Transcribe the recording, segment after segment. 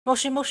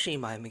Moshi Moshi,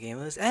 my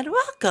gamers, and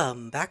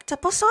welcome back to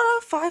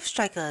Persona 5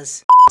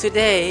 Strikers.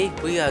 Today,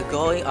 we are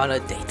going on a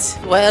date.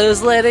 Well,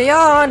 it's later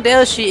on,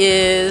 there she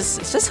is.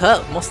 It's just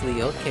her,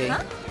 mostly, okay.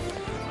 Huh?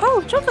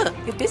 Oh, Joker,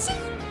 you busy?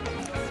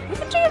 We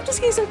can dream of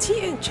just getting some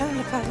tea and chatting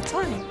about the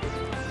time.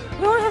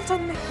 We won't have time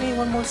to make me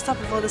one more stop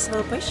before the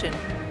celebration.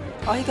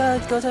 Are you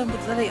gonna go down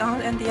with Lady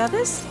Ann and the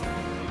others?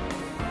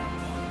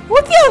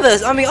 What the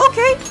others? I mean,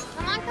 okay.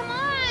 Come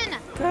on!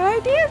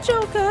 Good idea,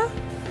 Joker.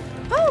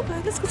 Oh,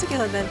 right, let's go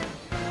together then.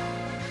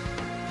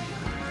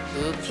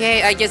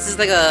 Okay, I guess it's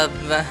like a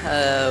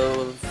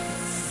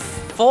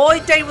boy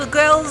date with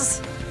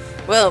girls.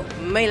 Well,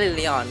 mainly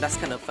Leon. That's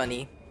kind of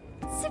funny.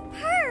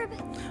 Superb!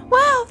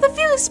 Wow, the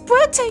view is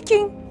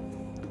breathtaking.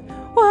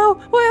 Wow,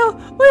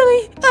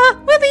 really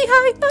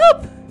high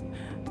up.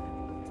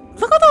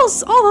 Look at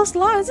all those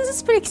lines. This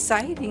is pretty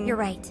exciting. You're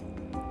right.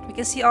 We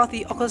can see all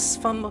the oculus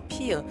from up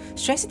here.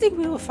 Strange to think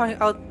we will find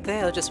out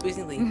there just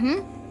recently.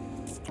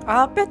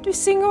 I bet we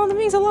sing all the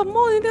means a lot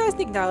more than I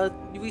think now.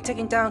 We're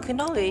taking down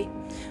Konoe.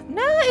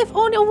 Now, if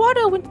only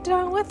water went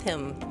down with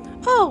him.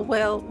 Oh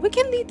well, we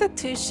can leave that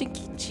to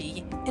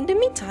Shikichi. In the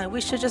meantime,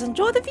 we should just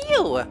enjoy the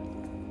view.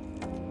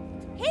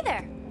 Hey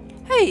there.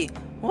 Hey,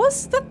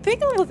 what's that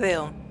thing over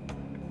there?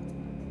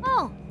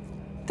 Oh.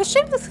 The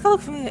shape looks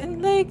colorful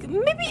and like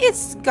maybe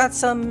it's got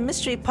some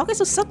mystery pockets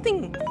or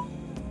something.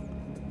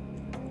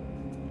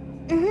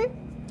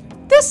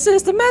 This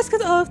is the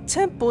mascot of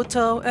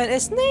Temputo, and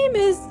its name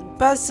is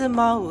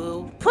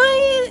Basumaru.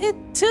 Playing it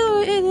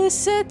too, it is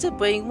said to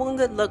bring one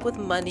good luck with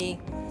money.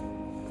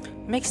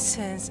 Makes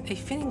sense. A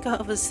fitting god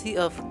of a sea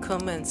of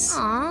comments.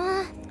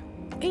 Aww.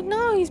 I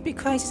know he'd be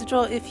crazy to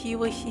draw if he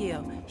were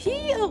here.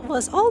 He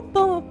was all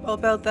bummed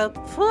about that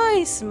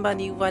prize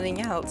money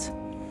running out.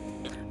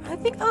 I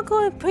think I'll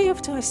go and pray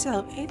up to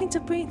myself, aiming to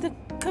bring the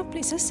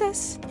company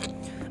success.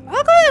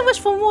 I'll go and wish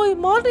for more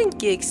modern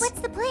gigs. What's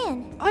the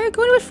plan? Are you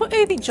going to wish for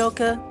anything,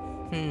 Joker?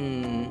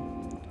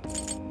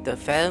 The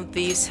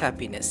family's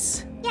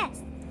happiness.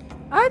 Yes.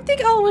 I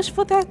think I'll wish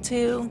for that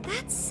too.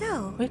 That's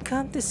so. We've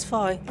come this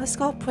far. Let's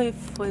go pray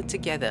for it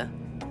together.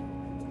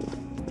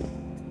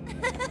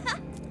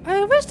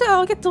 I wish that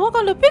I'll get to walk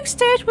on the big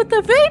stage with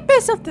the very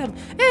best of them,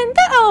 and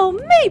that I'll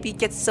maybe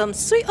get some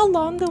sweet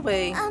along the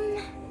way.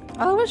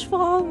 I wish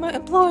for all my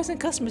employees and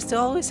customers to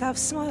always have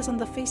smiles on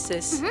their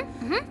faces.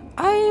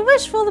 I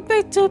wish for the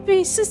bank to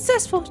be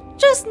successful,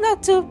 just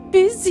not too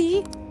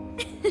busy.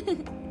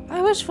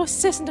 I wish for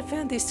sis and the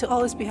families to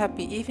always be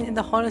happy, even in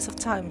the hardest of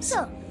times.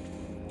 So.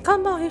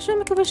 Come on, you should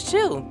make a wish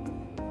too.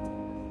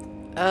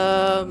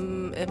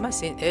 Am I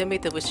saying I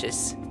made the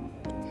wishes?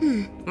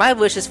 My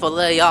wish is for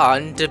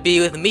Leon to be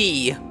with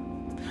me.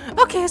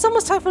 Okay, it's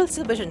almost time for the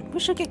celebration. We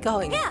should get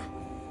going.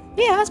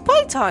 Yeah, it's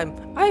party time.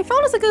 I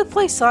found us a good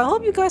place, so I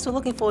hope you guys are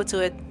looking forward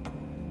to it.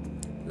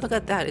 Look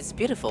at that, it's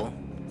beautiful.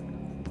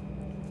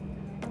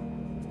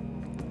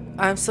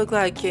 I'm so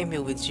glad I came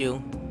here with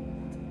you.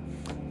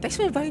 Thanks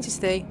for inviting me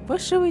today.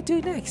 What should we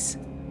do next?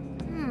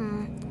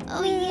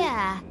 Oh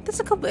yeah.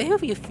 That's a couple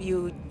of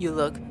you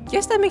look.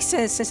 Yes, that makes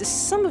sense since it's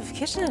summer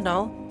vacation and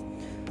all.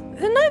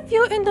 The night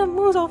view and the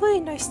mood are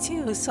really nice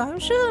too, so I'm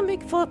sure it'll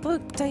make for a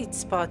good date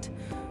spot.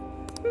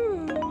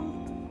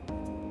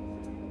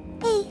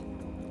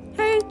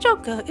 Hey,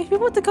 Joker, if you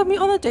want to come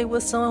on a date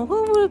with someone,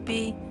 who would it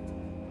be?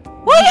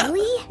 What?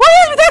 Really? Why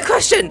ask me that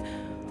question?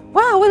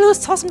 Wow, well, it was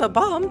tossing a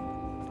bomb.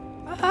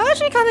 I'm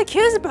actually kind of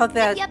curious about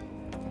that. Yep.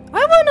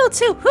 I want to know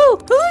too. Who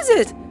is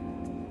it?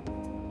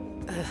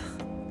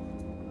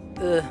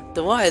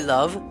 The one I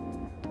love.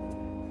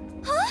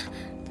 Huh?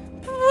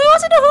 We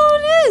want to know who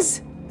it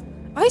is.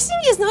 I see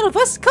it's none of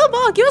us. Come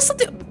on, give us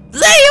something.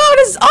 Leon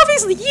is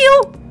obviously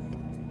you.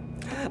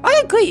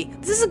 I agree.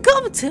 This is a good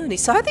opportunity,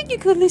 so I think you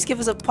could at least give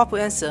us a proper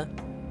answer.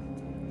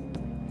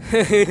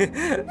 How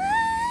come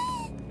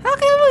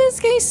everyone's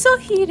getting so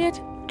heated?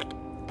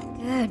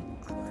 Good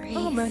grief.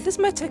 Oh man, this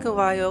might take a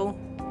while.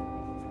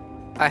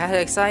 I had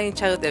an exciting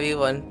chat with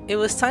everyone. It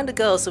was time to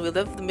go, so we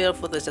left the middle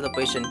for the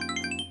celebration.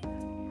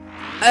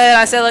 And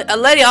I said, like, a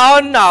lady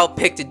on, I'll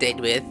pick to date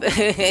with.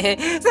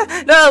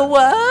 No,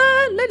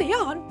 what? Lady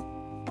on?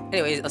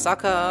 Anyways,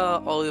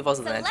 Osaka always was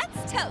So the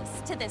let's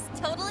toast to this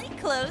totally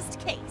closed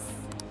case.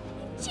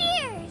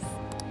 Cheers!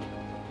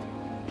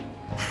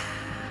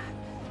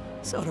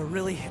 Soda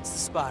really hits the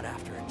spot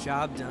after a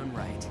job done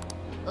right.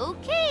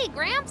 Okay,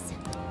 Gramps.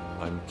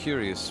 I'm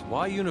curious,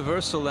 why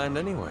Universal Land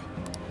anyway?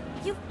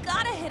 You've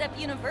gotta hit up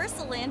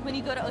Universal Land when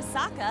you go to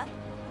Osaka.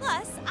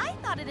 Plus, I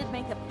thought it'd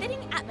make a fitting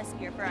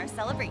atmosphere for our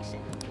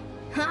celebration.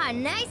 Ha,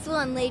 nice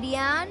one, Lady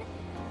Ann.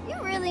 You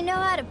really know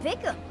how to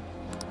pick 'em.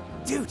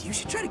 Dude, you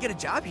should try to get a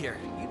job here.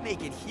 You'd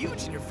make it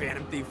huge in your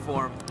Phantom Thief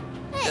form.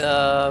 Hey,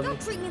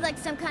 don't treat me like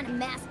some kind of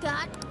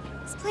mascot.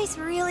 This place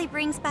really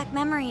brings back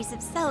memories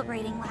of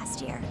celebrating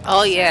last year.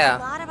 Oh A yeah.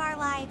 lot of our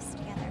lives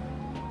together.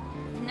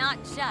 Not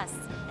just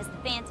as the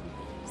Phantom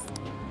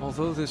Thieves.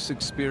 Although this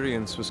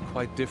experience was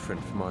quite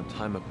different from our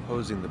time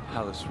opposing the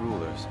palace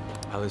rulers,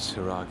 Alice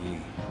Hiragi,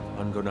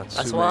 Ango Natsume,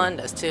 That's one,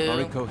 that's two,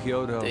 Mariko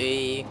Hyodo,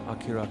 3,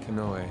 Akira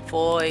Konoe.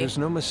 4. There's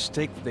no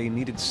mistake they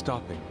needed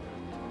stopping.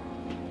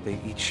 they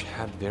each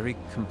had very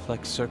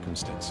complex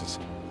circumstances.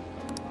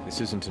 This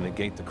isn't to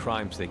negate the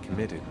crimes they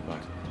committed, but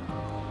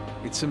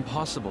it's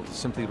impossible to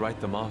simply write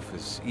them off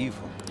as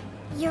evil.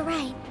 You're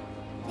right.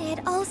 They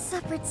had all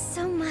suffered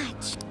so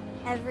much.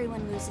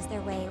 Everyone loses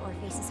their way or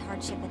faces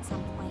hardship at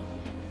some point.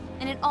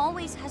 And it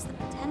always has the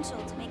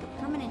potential to make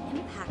a permanent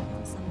impact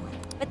on someone.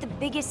 But the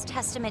biggest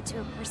testament to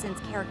a person's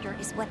character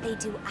is what they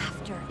do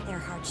after their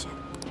hardship.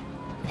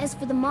 As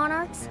for the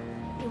monarchs,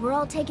 they were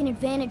all taken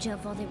advantage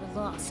of while they were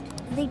lost.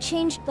 They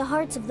changed the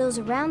hearts of those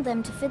around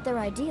them to fit their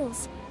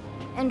ideals,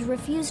 and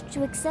refused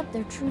to accept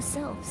their true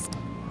selves.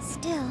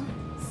 Still,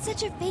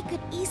 such a fate could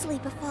easily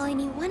befall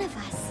any one of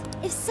us.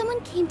 If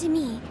someone came to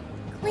me,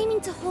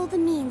 claiming to hold the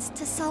means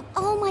to solve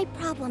all my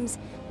problems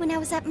when I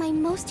was at my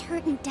most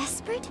hurt and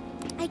desperate,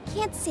 I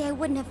can't say I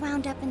wouldn't have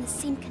wound up in the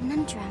same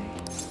conundrum.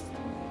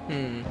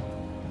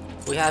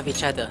 We have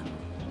each other.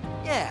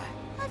 Yeah,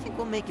 I think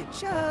we'll make it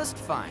just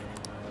fine.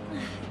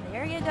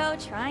 There you go,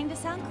 trying to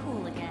sound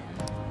cool again.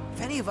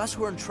 If any of us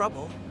were in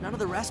trouble, none of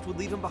the rest would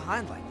leave him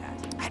behind like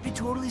that. I'd be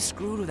totally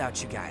screwed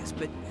without you guys,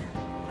 but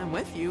when I'm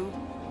with you,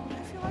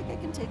 I feel like I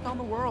can take on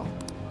the world.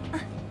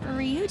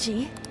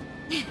 Ryuji.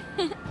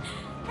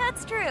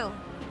 That's true.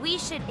 We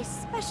should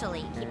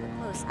especially keep a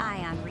close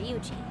eye on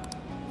Ryuji.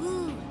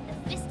 Ooh,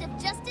 the fist of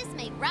justice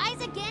may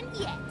rise again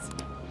yet.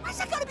 Why's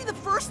that gotta be the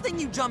first thing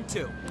you jump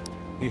to?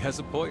 He has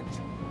a point.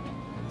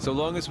 So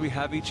long as we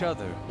have each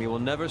other, we will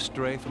never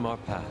stray from our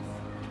path,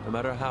 no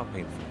matter how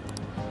painful.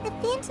 The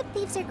Phantom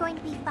Thieves are going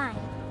to be fine.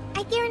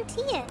 I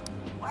guarantee it.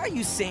 Why are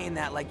you saying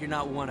that like you're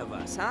not one of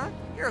us, huh?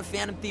 You're a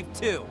Phantom Thief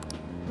too.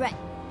 Right.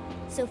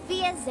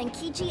 Sophia,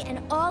 Zenkichi,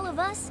 and all of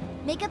us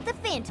make up the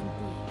Phantom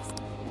Thieves.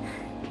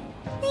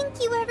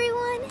 Thank you,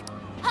 everyone.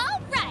 All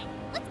right,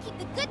 let's keep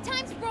the good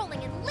times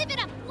rolling and live it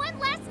up one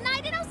last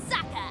night in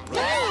Osaka.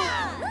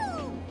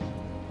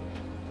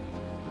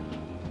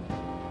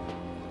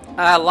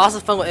 Lots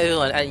of fun with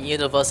everyone at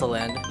Universal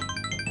Land.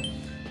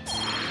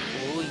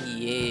 Oh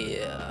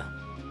yeah.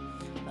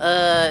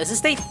 Is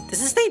this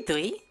day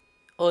 3?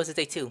 Or is it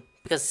day 2?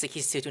 Because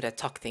he's still doing that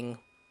talk thing,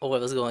 or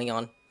what was going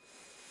on.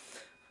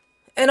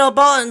 And our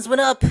bonds went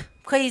up!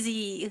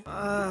 Crazy!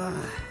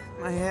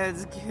 My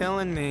head's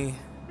killing me.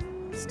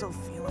 Still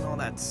feeling all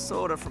that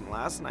soda from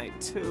last night,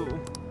 too.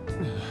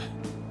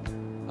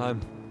 I'm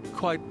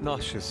quite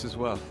nauseous as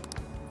well.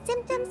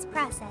 Symptoms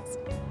processed.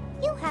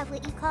 You have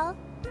what you call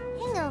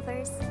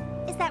hangovers.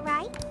 Is that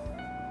right?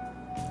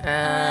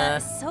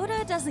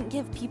 Soda doesn't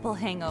give people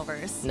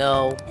hangovers.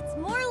 No. It's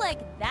more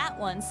like that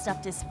one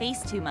stuffed his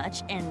face too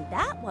much, and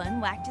that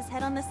one whacked his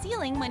head on the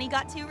ceiling when he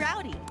got too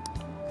rowdy.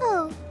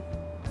 Oh,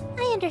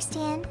 I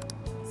understand.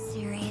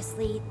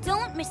 Seriously,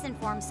 don't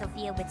misinform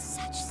Sophia with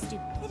such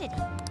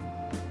stupidity.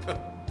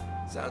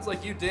 Sounds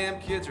like you damn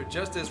kids are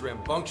just as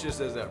rambunctious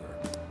as ever.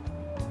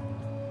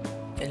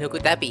 And who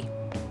could that be?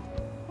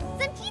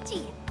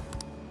 Zenkichi!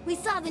 We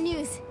saw the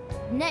news.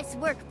 Nice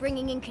work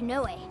bringing in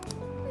Konoe.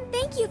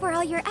 Thank you for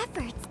all your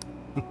efforts.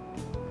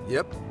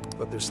 Yep,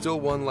 but there's still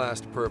one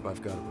last perp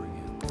I've got to bring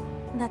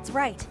in. That's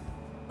right.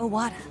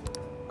 Owada.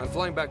 I'm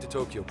flying back to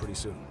Tokyo pretty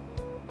soon.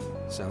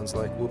 Sounds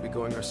like we'll be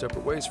going our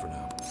separate ways for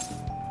now.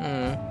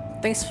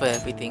 Thanks for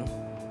everything.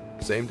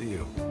 Same to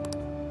you.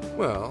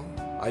 Well,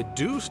 I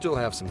do still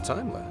have some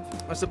time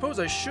left. I suppose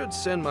I should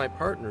send my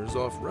partners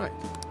off right.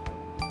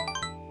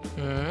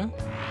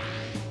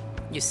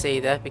 You say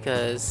that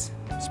because...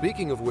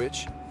 Speaking of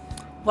which...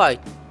 Right.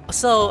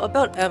 So,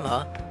 about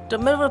Emma, the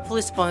Mineral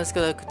Police Department is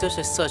gonna conduct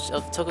a search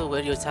of Tokyo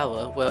Radio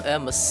Tower where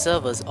Emma's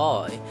servers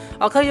are.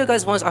 I'll tell you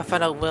guys once I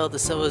find out where the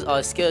servers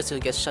are scared to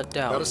get shut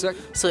down. Got a sec?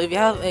 So if you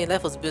have any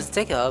levels business to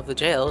take care of the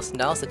jails,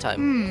 now's the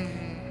time.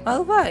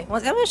 Alright,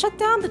 once Emma shut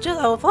down, the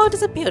jail will probably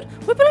disappeared.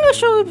 We're pretty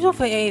sure we'll be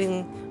for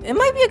anything. It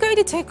might be a good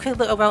idea to take a quick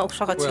look around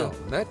Osaka too. Well,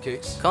 in that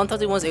case...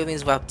 Contact me once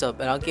everything's wrapped up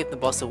and I'll give the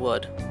boss a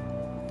word.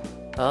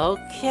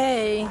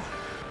 Okay.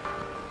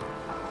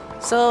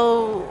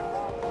 So...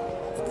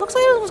 Looks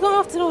like it was going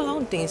off to their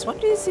own things. Why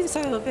do you see the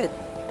side of it?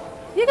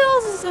 You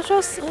guys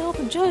just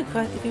open jelly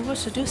crack if you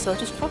wish to do so.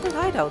 Just probably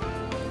hide out.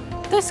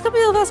 This could be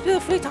the last bit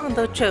of free time on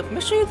the trip.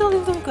 Make sure you don't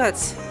leave the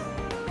regrets.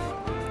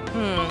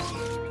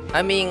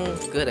 I mean,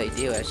 good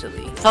idea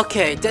actually.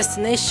 Okay,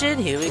 destination.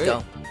 Here we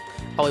go.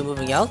 Are we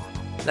moving out?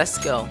 Let's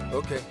go.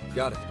 Okay,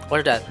 got it.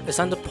 What is that? It's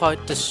on the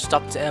part to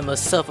stop to Emma's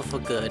server for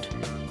good.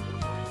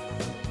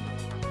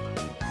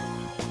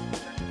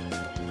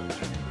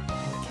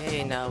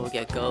 Okay, now we'll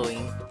get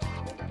going.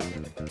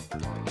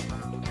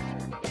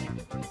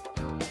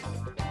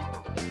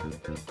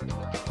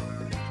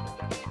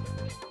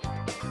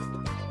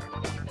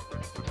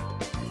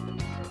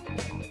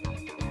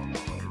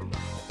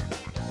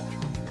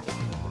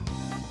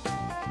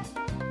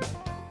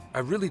 I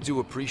really do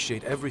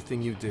appreciate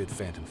everything you did,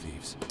 Phantom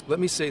Thieves. Let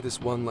me say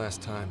this one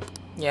last time.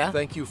 Yeah?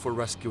 Thank you for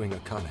rescuing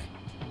Akane.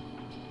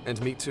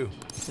 And me too.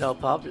 No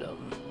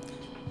problem.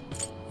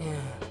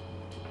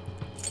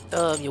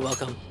 Yeah. You're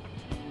welcome.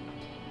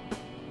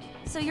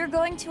 So you're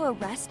going to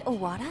arrest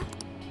Owada?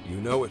 You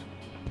know it.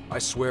 I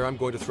swear I'm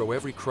going to throw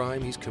every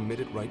crime he's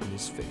committed right in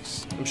his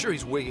face. I'm sure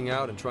he's wigging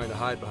out and trying to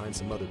hide behind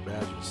some other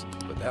badges,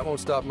 but that won't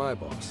stop my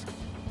boss.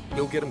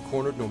 He'll get him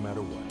cornered no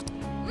matter what.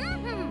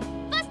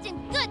 Mm-hmm. Busting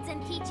goods,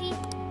 Enkichi.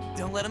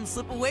 Don't let him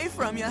slip away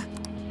from you.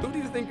 Who do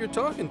you think you're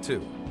talking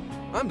to?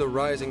 I'm the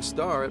rising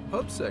star at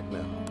PubSec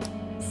now.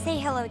 Say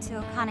hello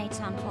to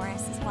Akane-chan for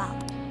us as well.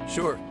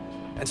 Sure,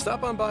 and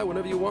stop on by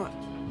whenever you want.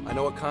 I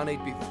know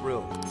Akane'd be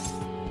thrilled.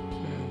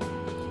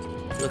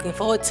 Looking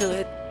forward to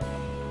it.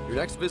 Your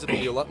next visit will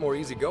be a lot more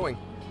easygoing.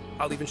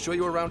 I'll even show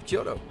you around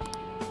Kyoto.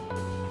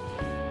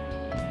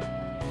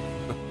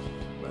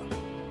 Well,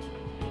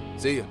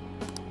 see ya.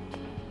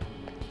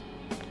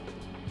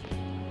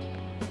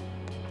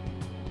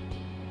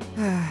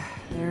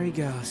 There he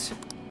goes.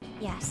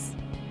 Yes,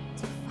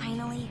 to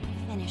finally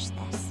finish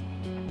this.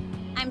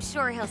 I'm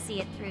sure he'll see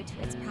it through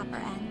to its proper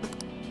end.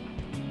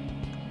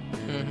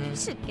 We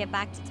should get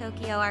back to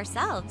Tokyo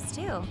ourselves,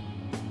 too.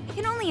 I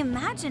can only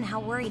imagine how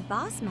worried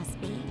Boss must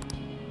be.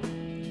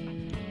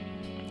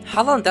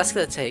 How long that's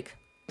gonna take?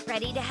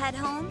 Ready to head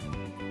home?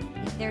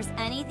 If there's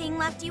anything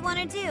left you want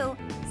to do,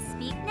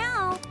 speak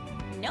now.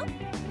 Nope,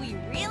 we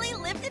really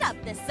lived it up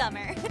this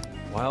summer.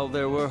 While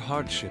there were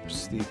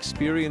hardships, the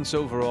experience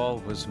overall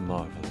was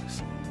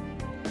marvelous.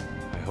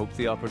 I hope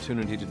the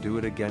opportunity to do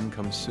it again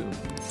comes soon.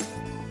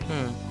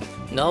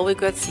 No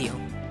regrets here.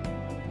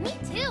 Me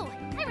too.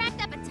 I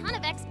racked up a ton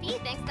of XP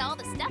thanks to all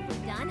the stuff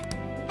we've done.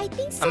 I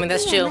think I mean,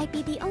 that's Sophia chill. might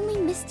be the only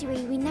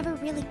mystery we never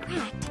really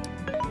cracked.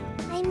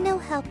 I'm no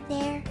help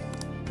there.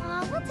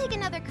 We'll take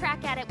another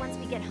crack at it once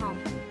we get home.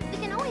 We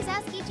can always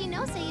ask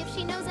Ichinose if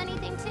she knows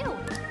anything too.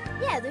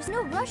 Yeah, there's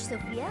no rush,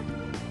 Sophia.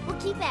 We'll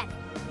keep at it.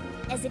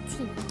 As a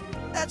team.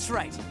 That's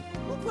right.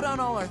 We'll put on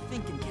all our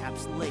thinking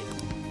caps later.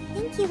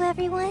 Thank you,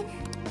 everyone.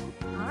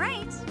 All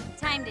right,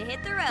 time to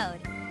hit the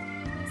road.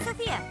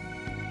 Sophia,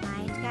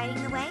 mind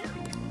guiding the way?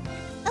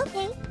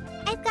 Okay,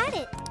 I've got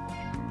it.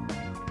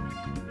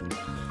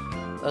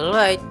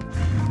 Alright.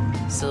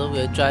 So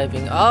we're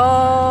driving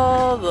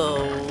all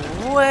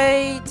the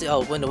way to...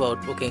 Oh, we're in the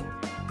road. Okay.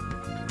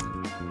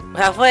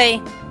 We're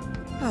halfway.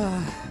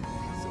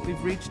 So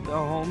we've reached the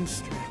home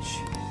stretch.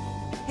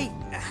 Hey,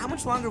 how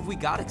much longer have we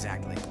got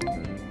exactly?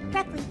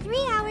 Roughly 3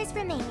 hours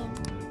remaining.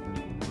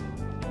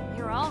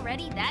 You're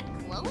already that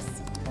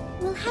close?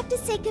 We'll have to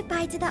say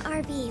goodbye to the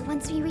RV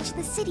once we reach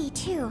the city,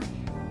 too.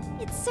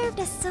 It served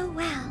us so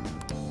well.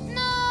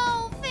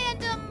 No,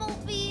 Phantom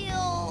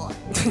Mobile!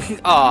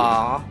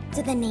 Aww.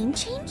 Did the name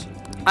change?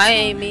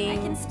 I I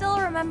mean... can still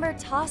remember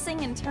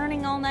tossing and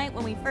turning all night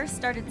when we first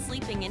started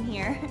sleeping in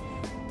here.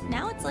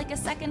 Now it's like a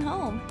second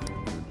home.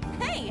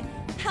 Hey,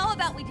 how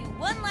about we do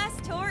one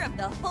last tour of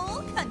the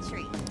whole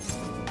country?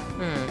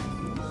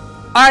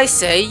 I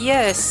say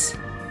yes.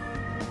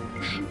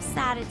 I'm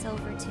sad it's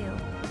over too.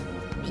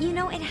 But you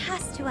know, it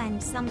has to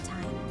end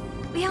sometime.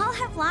 We all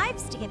have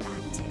lives to get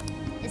back to.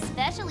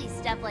 Especially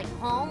stuff like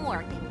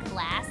homework and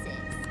classes.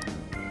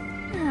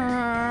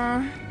 Right.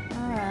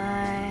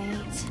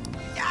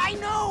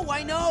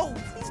 I know!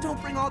 Please don't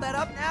bring all that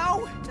up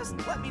now. Just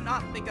let me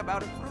not think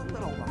about it for a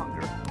little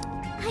longer.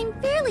 I'm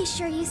fairly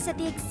sure you said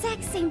the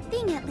exact same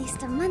thing at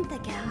least a month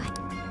ago.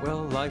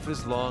 Well, life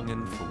is long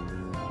and full.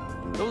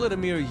 Don't let a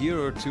mere year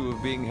or two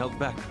of being held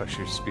back crush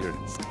your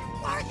spirits.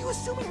 Why are you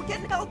assuming we're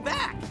getting held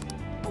back?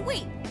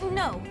 Wait,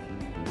 no.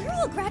 We're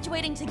all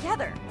graduating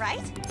together,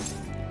 right?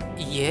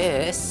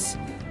 Yes.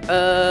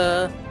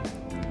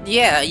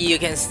 Yeah, you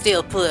can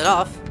still pull it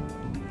off.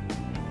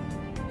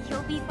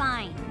 You'll be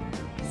fine,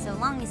 so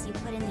long as you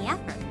put in the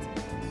effort.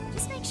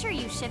 Just make sure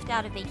you shift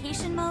out of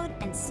vacation mode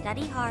and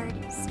study hard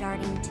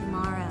starting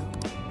tomorrow.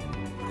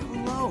 What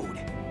a load.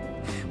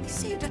 We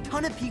saved a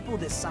ton of people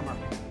this summer.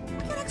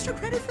 We get extra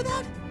credit for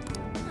that?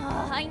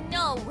 I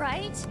know,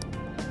 right?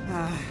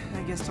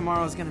 I guess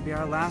tomorrow's gonna be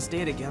our last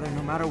day together,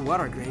 no matter what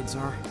our grades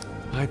are.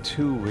 I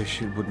too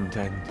wish it wouldn't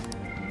end.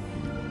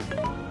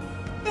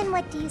 Then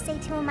what do you say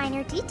to a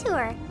minor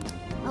detour?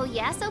 Oh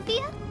yeah,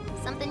 Sophia?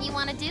 Something you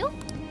want to do?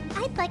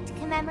 I'd like to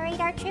commemorate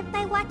our trip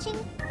by watching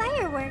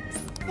fireworks.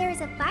 There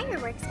is a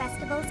fireworks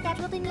festival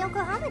scheduled in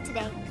Yokohama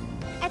today.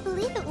 I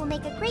believe it will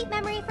make a great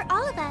memory for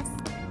all of us.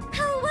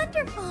 How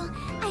wonderful!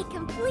 I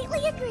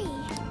completely agree.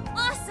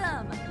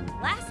 Awesome!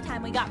 Last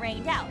time we got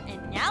rained out,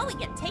 and now we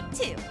get take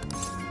two.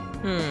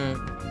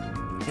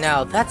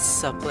 Now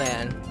that's a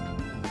plan.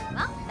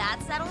 Well,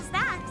 that settles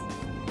that.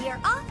 We are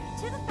off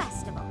to the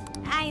festival.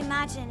 I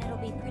imagine it'll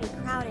be pretty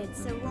crowded,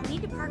 so we'll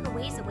need to park a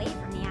ways away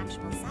from the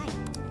actual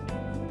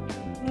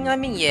site. I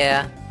mean,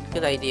 yeah.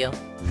 Good idea.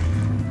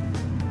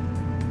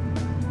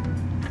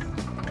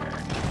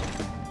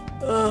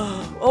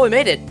 Oh, we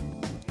made it!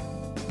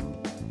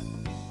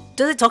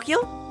 Does it Tokyo?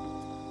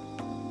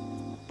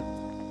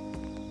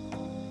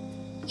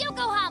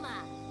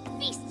 Yokohama!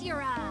 Feast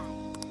your eye!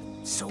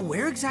 So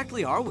where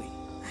exactly are we?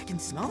 I can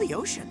smell the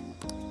ocean.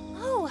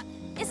 Oh,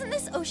 isn't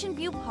this Ocean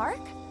View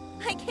Park?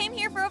 I came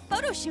here for a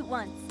photo shoot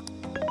once.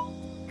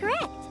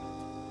 Correct.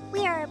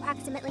 We are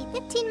approximately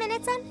 15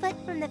 minutes on foot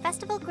from the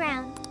festival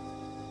ground.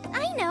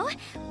 I know!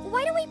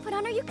 Why don't we put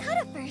on our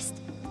yukata first?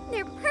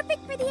 They're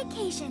perfect for the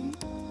occasion.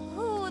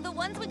 Ooh, the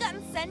ones we got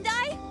in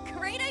Sendai?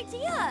 Great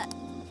idea!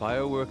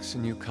 Fireworks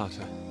in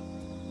Yukata.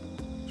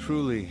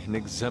 Truly an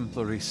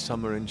exemplary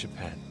summer in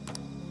Japan.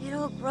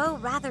 It'll grow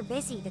rather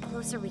busy the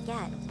closer we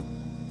get.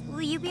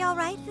 Will you be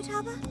alright,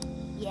 Futaba?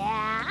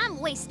 Yeah, I'm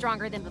way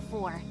stronger than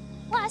before.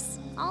 Plus,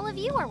 all of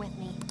you are with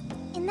me.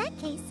 In that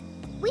case,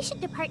 we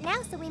should depart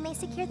now so we may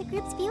secure the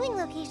group's viewing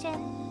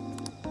location.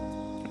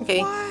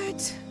 Okay.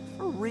 What?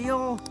 For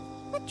real?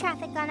 The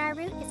traffic on our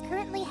route is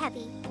currently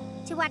heavy.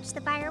 To watch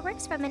the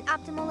fireworks from an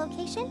optimal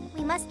location,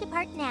 we must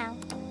depart now.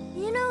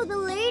 You know, the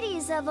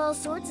ladies have all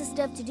sorts of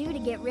stuff to do to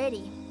get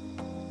ready.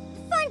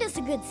 Find us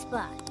a good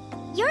spot.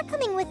 You're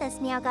coming with us,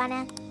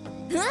 Meowgana.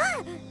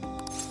 Huh?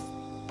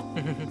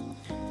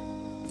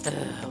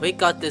 We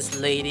got this,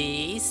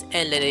 ladies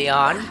and Lady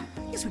on.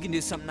 I guess we can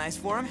do something nice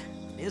for him.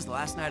 It is the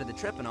last night of the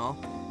trip and all.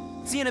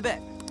 See you in a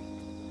bit.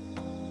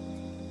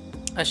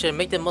 I should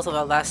make the most of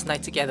our last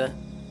night together.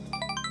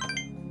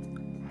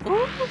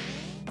 Ooh.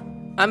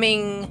 I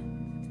mean,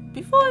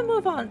 before I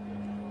move on.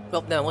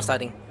 Well, no, we're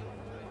starting.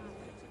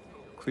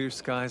 Clear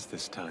skies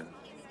this time.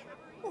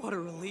 What a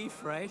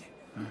relief, right?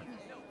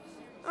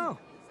 Oh,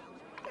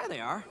 there they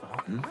are.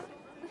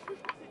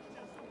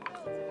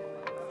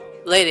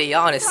 Lady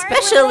on,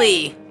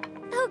 especially.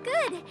 Oh,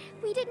 good.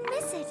 We didn't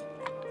miss it.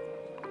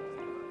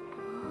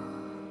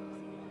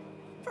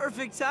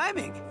 Perfect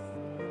timing.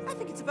 I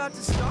think it's about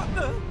to start.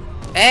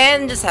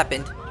 And this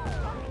happened.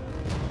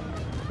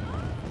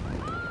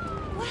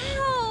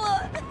 Wow!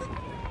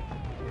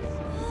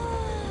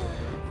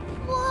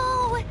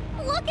 Whoa!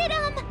 Look at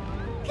them!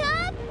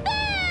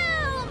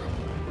 Kaboom!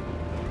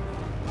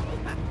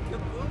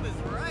 Kaboom is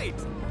right.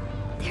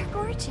 They're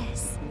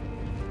gorgeous.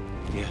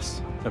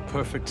 Yes, a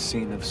perfect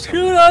scene of summer.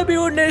 Should I be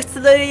next to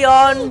Lady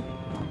on?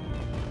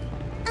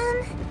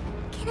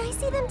 Can I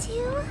see them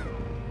too?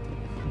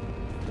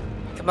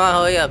 Come on,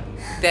 hurry up.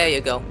 There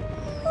you go.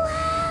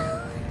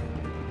 Wow!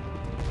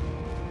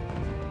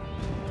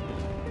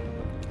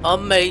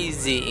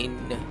 Amazing.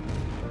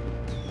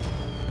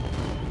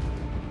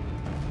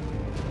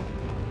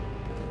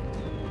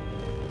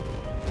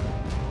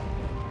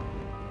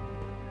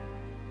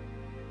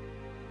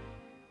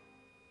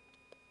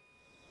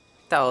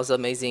 That was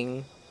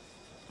amazing.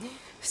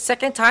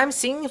 Second time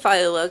seeing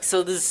fireworks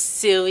of this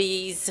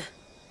series.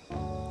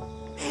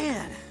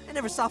 Man, I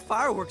never saw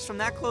fireworks from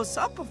that close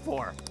up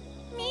before.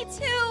 Me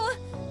too!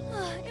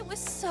 It was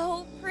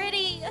so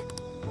pretty.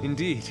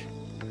 Indeed.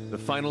 The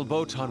final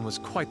Botan was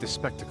quite the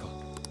spectacle.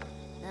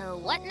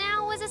 What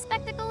now was a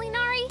spectacle,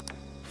 Inari?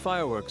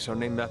 Fireworks are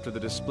named after the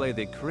display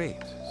they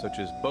create, such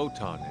as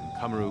Botan and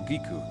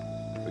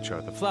Kamaru-giku, which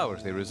are the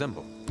flowers they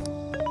resemble.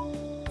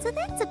 So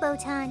that's a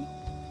Botan.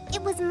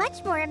 It was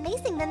much more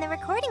amazing than the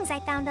recordings I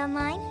found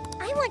online.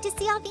 I want to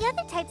see all the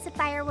other types of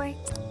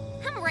fireworks.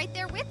 I'm right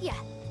there with you.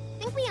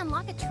 Think we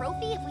unlock a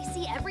trophy if we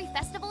see every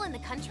festival in the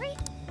country?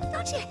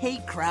 Don't you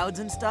hate crowds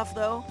and stuff,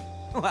 though?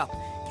 Well,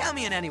 count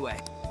me in anyway.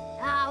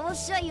 We'll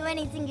show you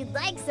anything you'd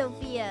like,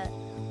 Sophia.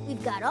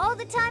 We've got all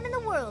the time in the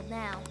world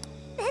now.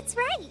 That's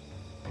right.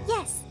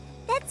 Yes,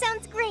 that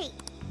sounds great.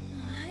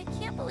 I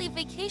can't believe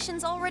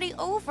vacation's already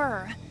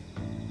over.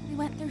 We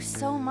went through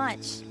so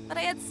much, but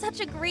I had such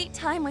a great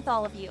time with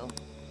all of you.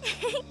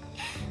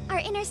 Our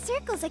inner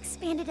circle's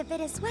expanded a bit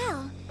as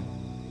well.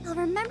 I'll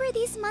remember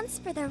these months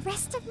for the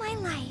rest of my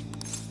life.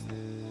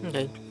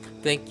 Okay.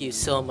 Thank you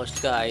so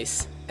much,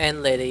 guys.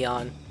 And Lady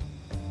on.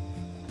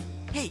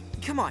 Hey,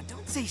 come on,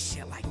 don't say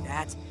shit like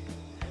that.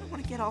 I don't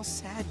want to get all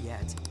sad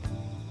yet.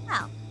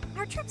 Well,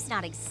 our trip's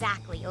not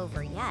exactly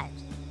over yet.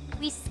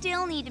 We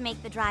still need to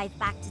make the drive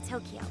back to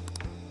Tokyo.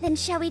 Then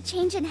shall we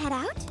change and head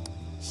out?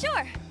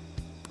 Sure.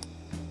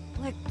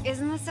 Look,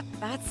 isn't this a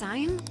bad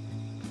sign?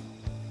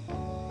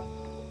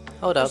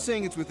 Hold They're up.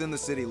 saying it's within the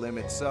city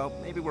limits, so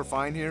maybe we're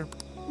fine here.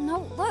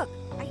 No, look.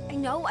 I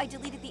know I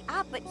deleted the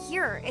app, but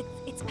here,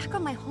 it's back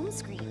on my home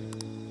screen.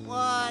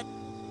 What?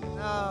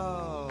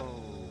 No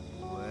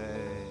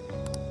way.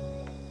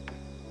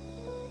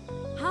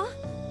 Huh?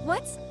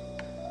 What's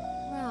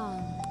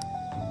wrong?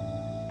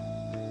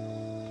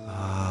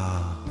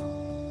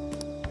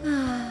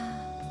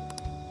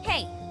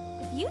 Hey,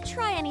 if you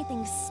try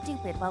anything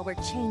stupid while we're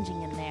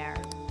changing in there.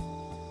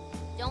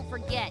 Don't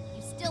forget,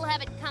 you still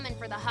have it coming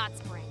for the hot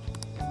spring.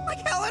 Like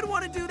hell I'd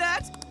want to do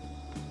that!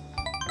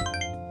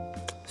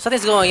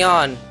 Something's going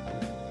on.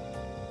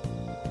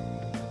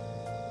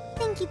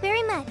 Thank you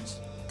very much.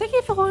 Thank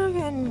you for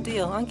ordering a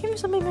deal. I'll give you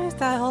some memories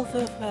that I hold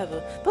for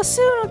forever. But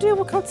soon our deal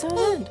will come to an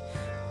end.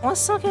 Once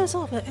summer is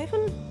over,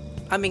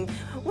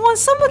 once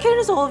summer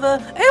is over,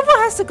 everyone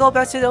has to go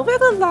back to their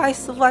regular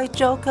lives, like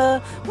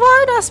Joker.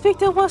 Why not speak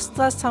to us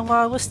last time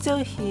while we're still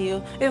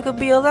here? It could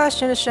be your last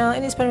chance to share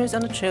any experience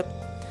on the trip.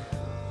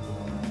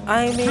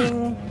 I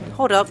mean,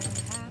 hold up.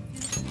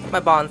 My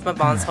bonds,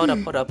 hold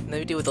up. Let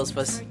me deal with those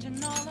first.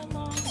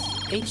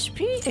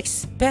 HP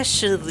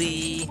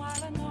especially.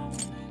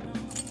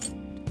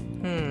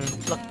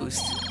 Luck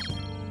boost.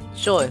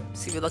 Sure,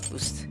 let's give you luck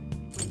boost.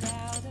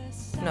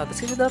 No, let's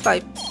give you the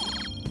vibe.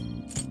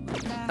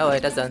 Oh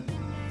wait, that's done.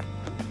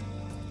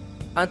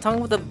 I'm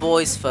talking with the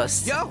boys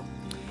first. Yo!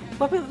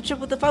 weapon trip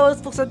with the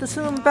fireworks looks like the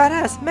sun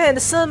badass. Man,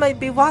 the sun might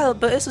be wild,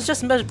 but it's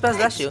just as best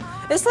as you.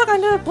 It's like I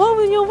never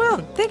blowing you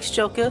around. Thanks,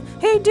 Joker.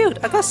 Hey, dude,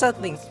 I got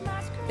something.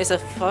 It's a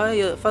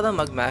fire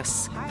mug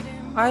mask.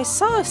 I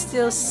saw it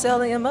still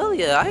selling them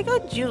earlier. I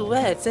got you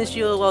red since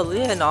you were well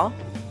and all.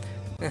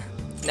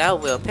 Now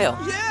we're pale.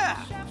 Yeah!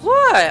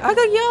 Why? I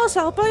got yells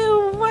out by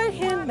a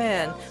right-hand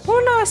man.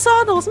 When I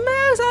saw those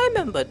masks, I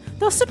remembered.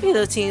 Those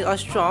superhero teams are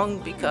strong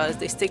because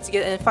they stick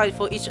together and fight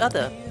for each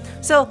other.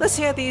 So let's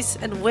hear these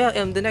and wear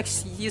them the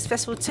next year's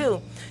festival too.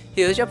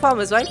 Here's your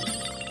promise, right?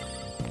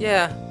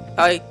 Yeah.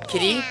 Alright,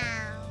 kitty.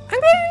 I'm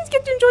glad we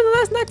get to enjoy the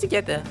last night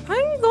together.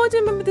 I'm going to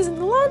remember this in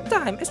a long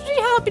time,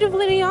 especially how beautiful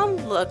Lady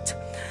looked.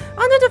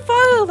 Under the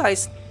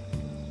firelights.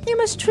 You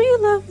must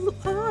truly love.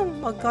 Oh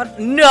my god.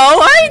 No,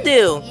 I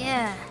do!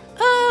 Yeah.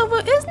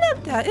 Well, it's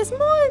not that. It's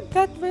more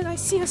that when I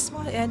see a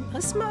smile and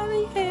a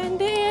smiley and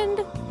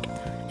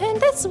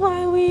that's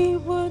why we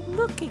were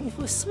looking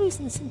for sweets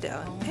and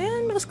Cinderella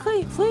and was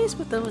quite pleased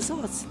with the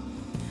results.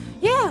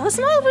 Yeah, a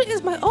smile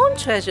is my own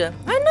treasure.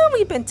 I know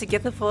we've been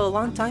together for a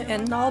long time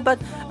and all, but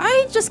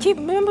I just keep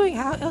remembering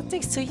how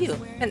thanks to you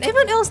and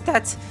everyone else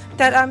that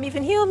I'm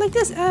even here like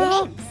this.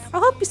 I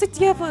hope you stick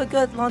together for a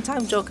good long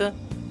time, Joker.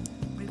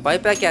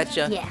 Right back at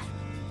ya. Yeah.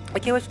 I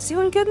can't wait to see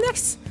what we get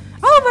next.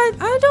 Alright,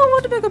 I don't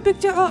want to make a big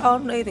deal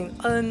out of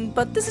anything,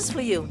 but this is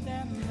for you.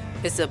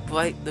 It's a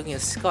bright looking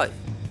scarf.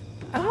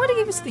 I want to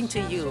give this thing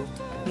to you.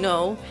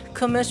 No,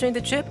 commissioning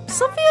the trip,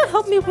 Sophia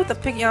helped me with the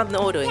picking out and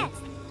the ordering. Yes.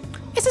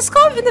 It's a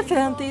scarf in the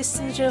family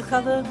signature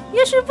color.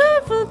 You should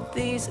wear for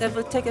these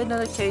ever take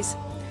another case.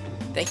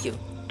 Thank you.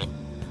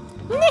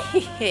 Now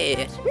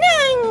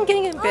I'm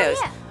getting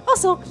embarrassed.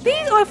 Also,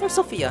 these are from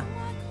Sophia.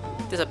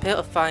 There's a pair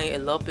of fine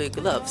and lovely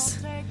gloves.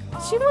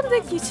 She wanted to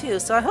thank you too,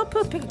 so I helped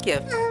her pick a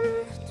gift.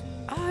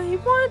 I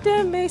wanted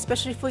them made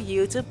especially for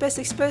you to best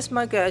express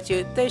my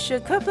gratitude. They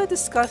should cover the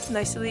scarf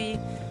nicely.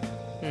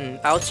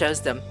 I'll cherish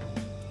them.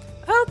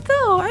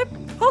 Although, I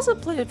also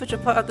played a virtual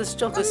part of this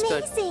Joker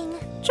skirt. Amazing.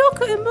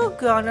 Joker and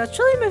Morgana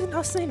truly make an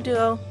awesome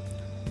duo.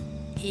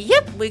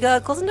 Yep, we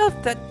got close enough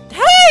that—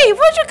 Hey!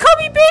 What'd you call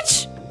me,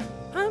 bitch?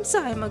 I'm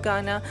sorry,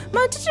 Morgana.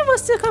 My teacher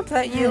was still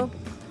compliment you.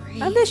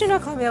 At least you're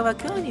not calling me a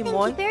raccoon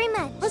anymore. Thank you very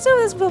much. Let's do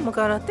this,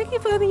 Morgana. Thank you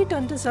for everything you've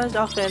done to such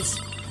offense.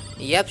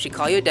 Yep, she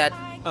called you dad.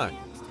 Hi.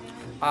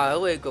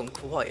 We're going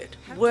quiet.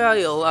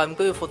 Well, I'm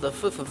going for the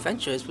fifth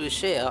adventures we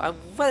share. I'm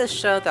rather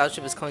sure that our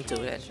trip is coming to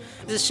an end.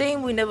 It's a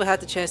shame we never had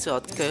the chance to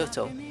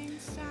Kyoto.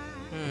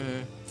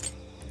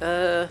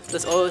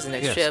 There's always the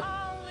next trip.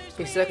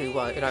 Exactly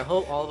why, and I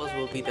hope all of us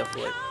will be there for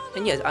it.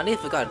 And yes, I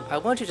nearly forgot. I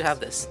want you to have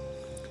this.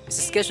 It's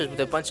a sketch with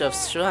a bunch of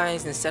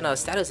shrines and center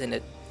statues in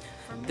it.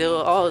 They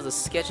were all the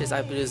sketches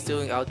I produced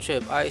during our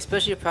trip. I'm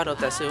especially proud of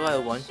that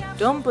survival one.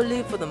 Don't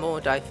believe for the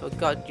moment I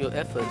forgot your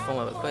effort for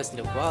my request in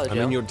the wild. I'm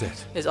in your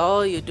debt. Is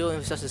all you doing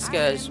with such a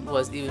sketch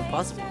was even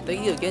possible.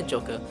 Thank you again,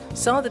 Joker.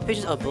 Some of the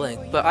pictures are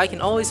blank, but I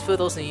can always fill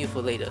those in you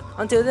for later.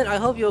 Until then, I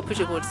hope you'll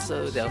appreciate what's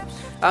there.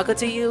 I'll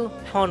continue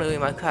honoring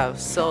my craft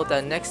so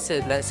that next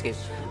to the landscape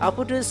I'll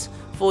produce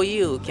for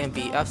you can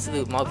be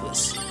absolute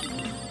marvelous.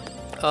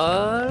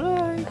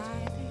 Alright.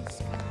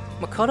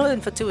 Makoto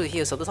and Fatu are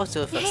here, so let's talk to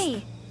her first.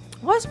 Hey!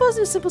 Why suppose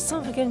it's a simple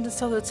sum for getting the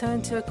solo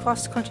turn to a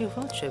cross-country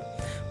road trip?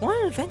 What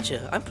an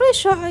adventure! I'm pretty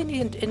sure I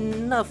need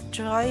enough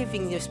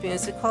driving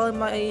experience to call it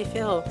my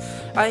fill.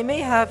 I may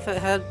have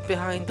had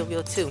behind the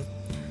wheel too.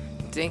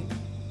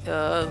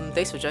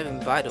 Thanks for driving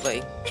by the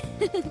way.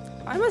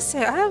 I must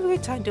say, I have a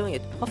great time doing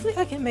it. Hopefully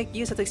I can make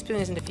use of the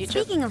experience in the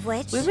future. Speaking of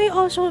which... We may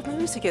all short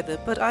movies together,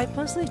 but I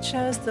personally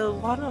cherish the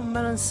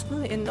watermelon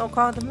split in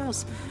Otaku the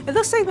mouse. It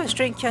looks like my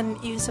strength can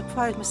even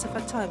surprise myself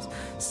at times.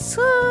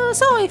 So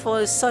sorry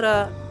for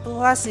sorta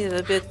blasting it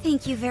a bit.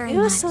 Thank you very It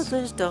much. was so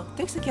delicious though.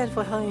 Thanks again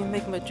for helping me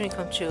make my dream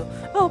come true.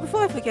 Oh,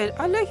 before I forget,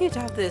 I'd like you to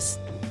have this.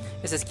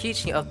 It's a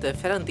keychain of the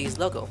Ferrandi's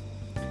logo.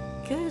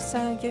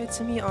 Kira-san gave it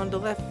to me on the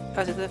left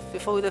as I left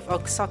before we left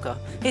Osaka.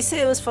 He said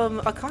it was from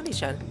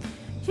Akane-chan.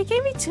 He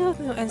gave me two of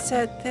them and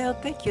said they'll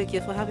thank you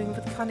again for having me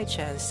with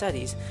Akane-chan's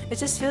studies. It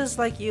just feels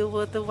like you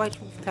were the right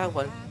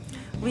one.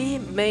 We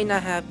may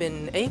not have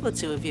been able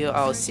to reveal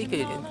our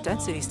secret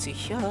identities to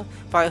her,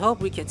 but I hope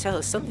we can tell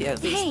her something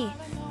at least. Hey!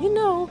 You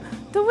know,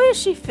 the way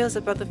she feels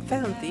about the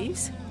Phantom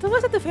Thieves, the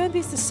rest of the Phantom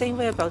Thieves the same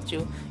way about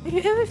you. If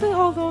you ever feel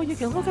all low, you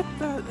can look at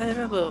that and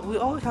remember, we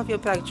always have your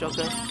back,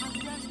 Joker.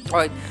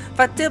 Alright,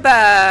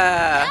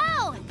 Fatuba!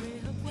 Oh!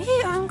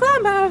 Hey, I'm glad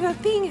I'm out of that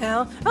thing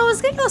now. I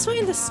was getting us right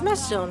in the smash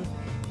zone.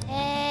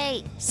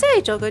 Hey!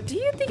 Say, Joker, do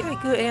you think I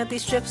could any of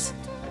these trips?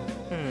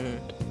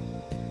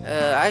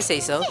 I say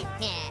so.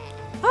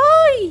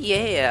 Oh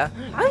yeah,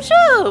 I'm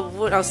sure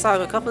when I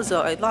saw a couple of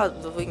a lot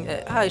of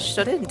I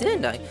shut in,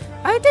 didn't I?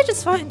 I did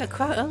just fine in the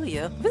crowd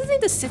earlier. Visiting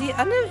the city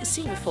I've never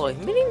seen before,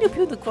 meeting new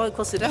people to grow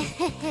closer down.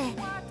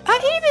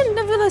 I even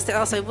never realized the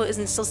outside world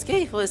isn't so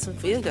scary for some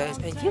for you guys,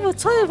 and you were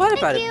totally right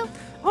about it. I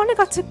only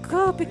got to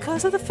go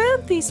because of the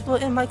fan thieves were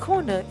in my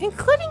corner,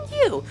 including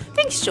you.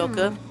 Thanks,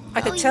 Joker.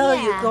 I can Oh, tell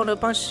yeah. you've grown a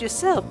bunch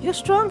yourself. You're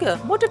stronger,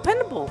 more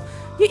dependable.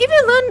 You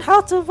even learned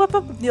how to whip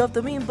up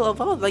the mean blow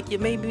like you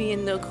made me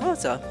in the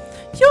Quadro.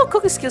 Your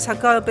cooking skills have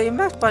got to be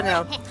matched by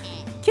now.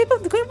 Keep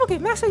up the great work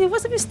and master your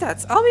recipe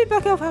stats. I'll be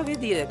back up how you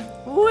need it.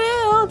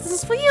 Well, this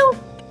is for you.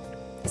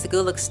 It's a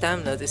good look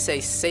stamina to say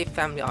safe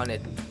family on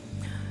it.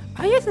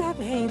 I used to have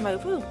it hanging in my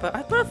room, but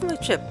I brought it from my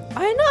trip.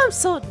 I know I'm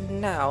solid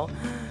now,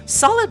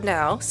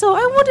 so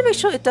I want to make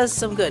sure it does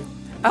some good.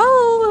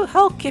 I'll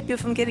help keep you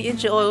from getting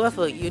injured or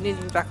whatever you need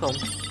to be back home.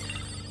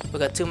 We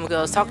got 2 more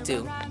girls to talk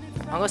to.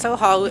 I'm gonna tell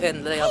Haru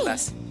and lay out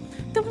last.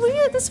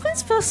 This wind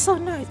feels so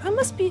nice. I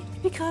must be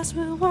because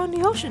we were on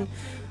the ocean.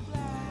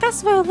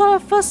 That's why a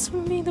lot of us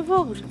mean the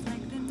road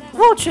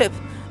trip.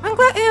 I'm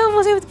glad Aaron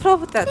was able to put up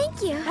with that.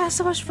 Thank you. I had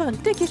so much fun.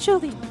 Thank you,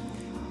 Julie.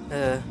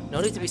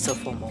 No need to be so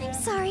formal. I'm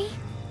sorry.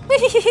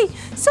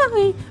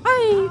 Sorry,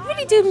 I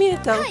really do mean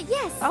it though.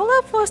 Yes. I'd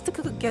love for us to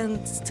cook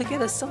again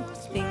together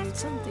something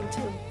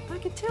too. I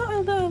can tell I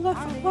learned a lot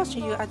from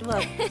watching you as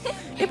well.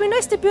 It'd be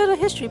nice to build a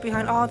history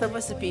behind all the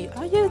recipe.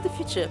 I use the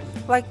future,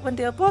 like when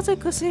they brought a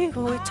cousin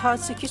who taught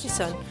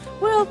Tsukishi-san.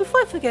 Well,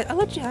 before I forget, I'll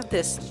let you have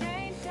this.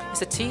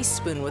 It's a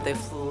teaspoon with a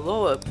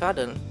floral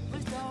pattern.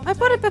 I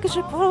bought it back in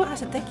Japan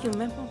as a thank you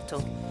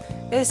memento.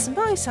 It's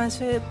my science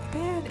favorite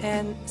band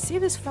and see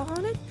this flower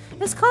on it?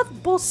 It's called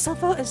both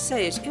Silver and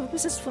Sage. It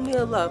represents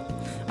familiar love.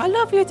 I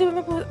love you to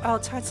remember our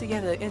time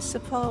together and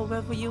support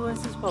wherever you are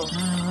as well.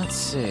 Let's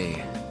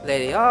see.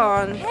 Later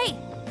on. Hey,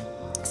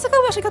 So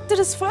I wish I got through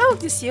this flower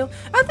this year.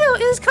 Although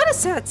it is kind of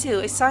sad too,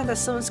 a sign that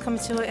summer's coming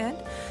to an end.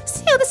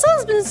 Still, the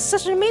summer's been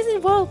such an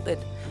amazing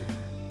whirlwind.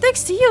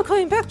 Thanks to you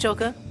coming back,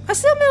 Joker. I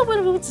still remember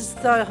when we went to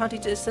start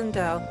hunting to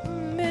sundown.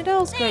 Man, that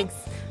was great.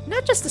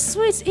 Not just the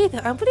sweets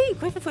either. I'm really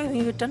grateful for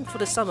everything you've done for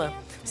the summer.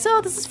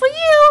 So this is for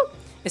you!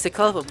 It's a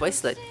colorful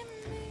bracelet.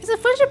 It's a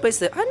friendship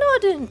bracelet. I know I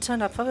didn't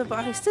turn out perfect, but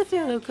I still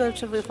feel good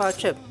for our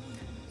trip.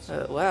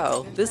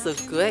 Wow, this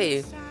looks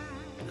great.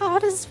 Oh,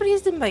 this is pretty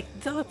easy to make.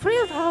 There are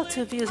pretty hard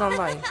to views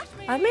online.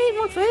 I made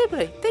one for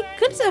everybody. Thank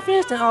goodness I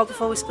finished them all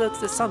before we split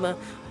this summer.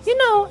 You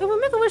know, if we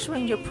make a wish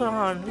when you put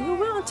on, you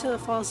wait until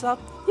it falls off.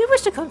 You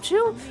wish to come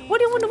true? What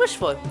do you want to wish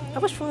for? I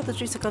wish for all the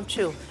dreams to come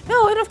true.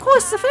 Oh, and of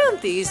course the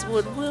families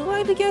would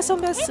like to get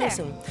some best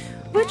soon.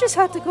 We just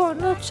have to go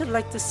on a trip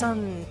like this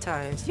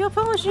sometimes. You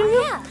promise you?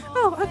 Yeah.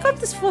 Oh, I got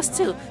this for us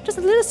too. Just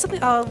a little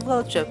something on a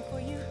road trip.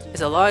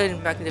 It's a large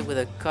magnet with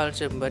a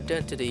culture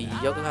return to the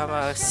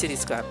Yokohama city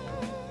scrap.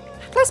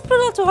 Let's put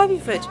it out to Ivy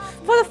Fridge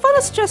for the fun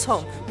of stress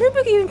home. Maybe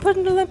we can even put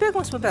it in the Olympic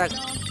once we're back.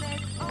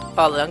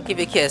 Oh, I'll give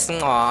you a kiss.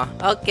 Aww.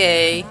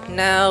 Okay,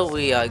 now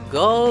we are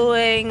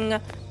going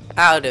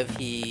out of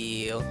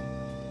here.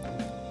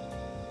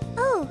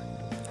 Oh,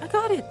 I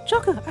got it.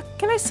 Joker,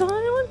 can I sell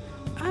anyone?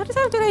 I just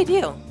have a good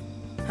idea.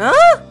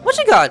 Huh? What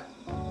you got?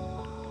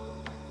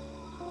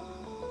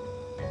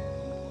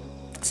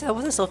 So,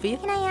 what's it, Sophie?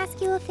 can I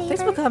ask you a favor?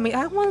 Thanks for coming.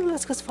 I want to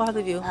ask us for all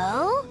of you.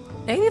 Oh?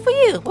 Anything for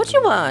you. What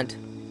you want?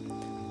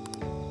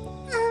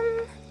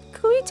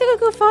 Can we take a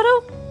good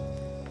photo?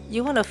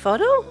 You want a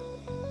photo?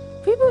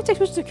 People take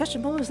pictures to catch the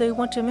moments they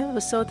want to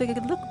remember so they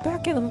can look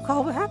back and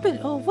recall what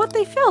happened or what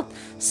they felt.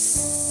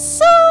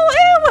 So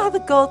everyone will have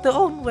to go their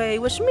own way,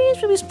 which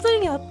means we'll be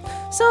splitting up.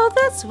 So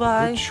that's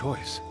why. Good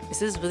choice. Is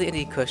this really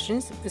any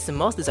questions? It's the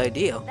most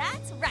ideal.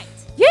 that's right.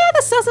 Yeah,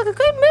 that sounds like a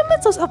great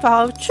mementos of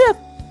our trip.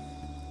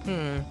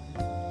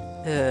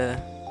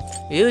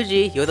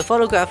 Yuji, you're the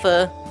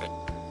photographer.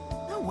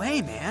 No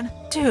way, man.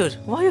 Dude,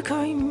 why are you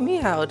calling me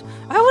out?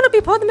 I want to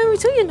be part of the memory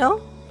too, you know.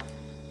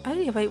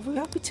 Anyway, we're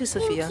happy too,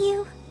 Sophia. Thank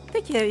you.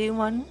 Thank you,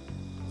 everyone.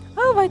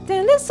 Alright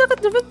then, let's look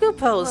at the regular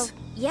pose.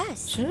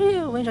 Yes. Should we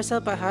arrange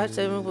ourselves by height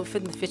so everyone will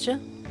fit in the picture?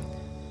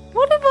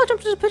 What if I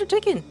jump to the picture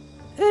taken?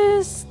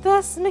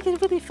 That's making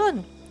it really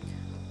fun.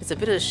 It's a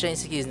bit of a shame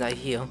Suki's not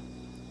here.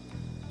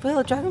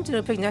 Well, drag him to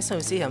the pic next time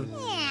we see him.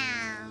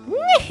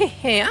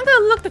 Yeah. I'm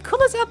gonna look the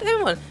coolest out of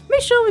everyone.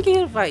 Make sure we get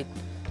it right.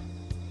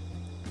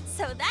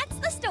 So that's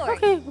the story.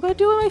 Okay, we're gonna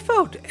do it my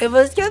fault.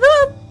 Everyone's gather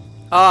up!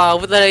 Oh,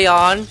 with the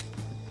yawn.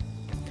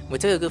 We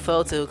took a good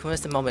photo to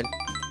commence the moment.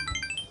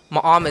 My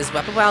arm is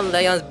wrapped around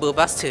Leon's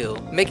boobas too.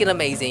 Make it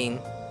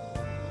amazing.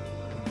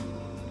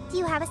 Do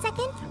you have a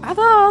second? At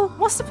all,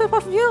 once the trip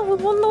off of you, we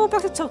won't lower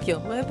back to Tokyo.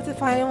 We're able to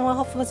find anyone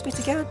hopeful to be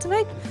together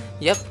tonight?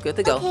 Yep, good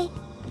to go. Okay.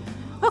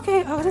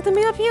 Okay, I'll have to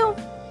meet up you.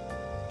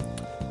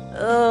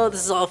 Oh,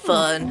 this is all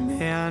fun.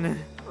 Man,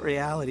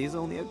 reality's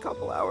only a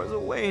couple hours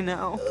away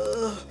now.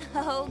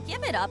 Oh,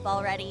 give it up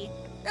already.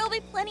 There'll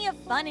be plenty of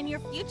fun in your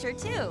future,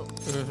 too.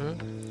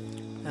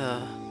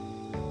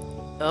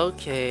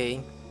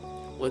 Okay.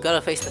 We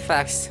gotta face the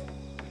facts.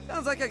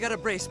 Sounds like I gotta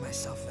brace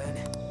myself then.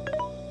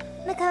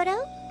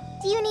 Makoto,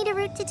 do you need a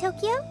route to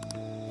Tokyo?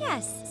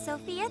 Yes,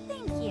 Sophia,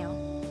 thank you.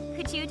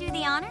 Could you do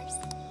the honors?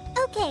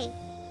 Okay,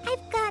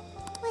 I've got...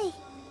 Wait.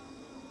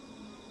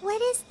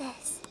 What is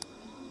this?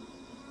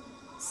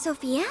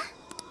 Sophia?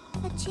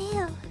 A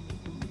jail.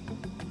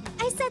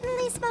 I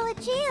suddenly smell a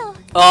jail.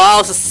 Oh, I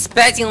was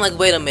suspecting, like,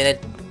 wait a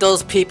minute.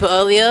 Those people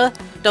earlier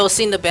that was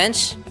seen the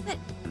bench? But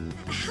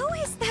how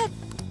is that?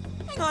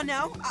 on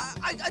now.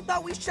 I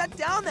thought we shut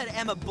down that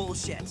Emma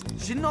bullshit.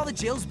 Shouldn't all the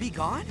jails be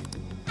gone?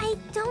 I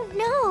don't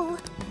know.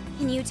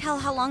 Can you tell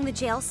how long the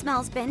jail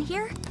smell's been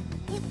here?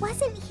 It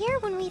wasn't here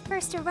when we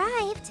first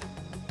arrived.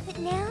 But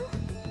now,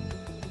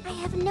 I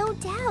have no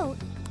doubt.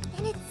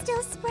 And it's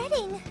still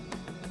spreading.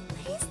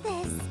 What is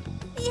this?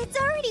 It's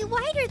already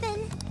wider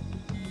than...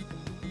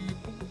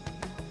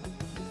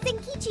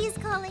 Senkichi is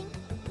calling.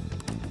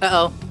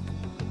 Uh-oh.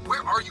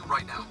 Where are you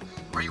right now?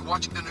 Are you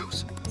watching the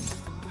news?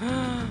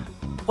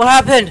 What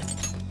happened?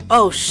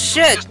 Oh,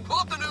 shit! Just pull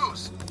up the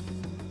news!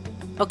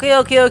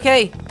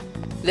 Okay.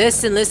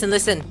 Listen.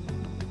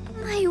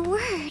 My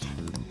word.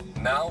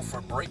 Now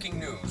for breaking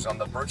news on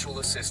the virtual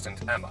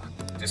assistant Emma.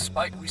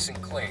 Despite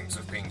recent claims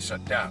of being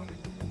shut down,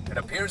 it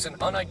appears an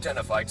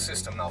unidentified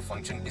system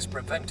malfunction is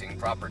preventing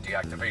proper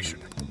deactivation.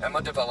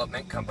 Emma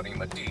development company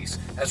Matisse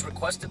has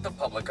requested the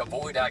public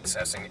avoid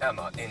accessing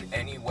Emma in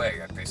any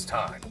way at this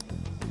time.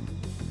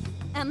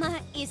 Emma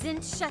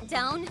isn't shut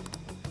down?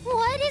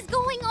 What is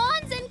going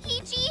on,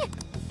 Zenkichi?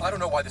 I don't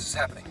know why this is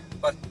happening,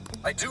 but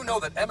I do know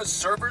that Emma's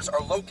servers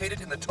are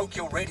located in the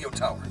Tokyo radio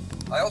tower.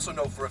 I also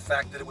know for a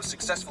fact that it was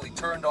successfully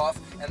turned off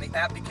and the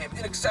app became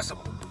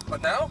inaccessible.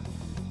 But now,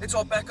 it's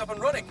all back up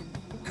and running.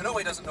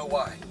 Konoe doesn't know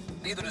why.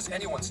 Neither does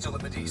anyone still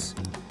at Matisse.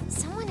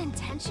 Someone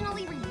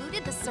intentionally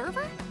rebooted the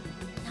server?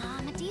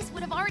 Nah, Matisse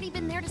would have already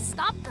been there to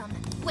stop them.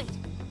 Wait,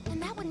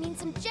 and that would mean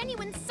some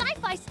genuine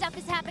sci-fi stuff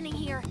is happening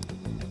here.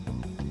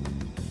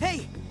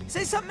 Hey,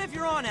 say something if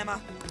you're on,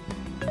 Emma.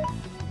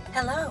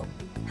 Hello.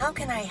 How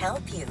can I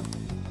help you?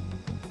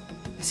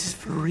 This is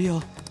for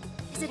real.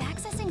 Is it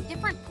accessing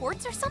different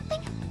ports or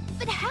something?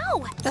 But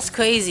how? That's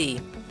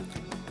crazy.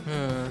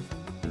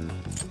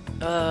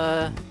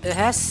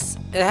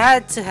 It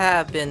had to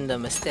have been a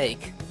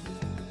mistake.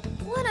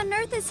 What on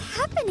earth is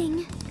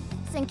happening?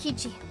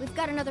 Senkichi, we've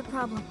got another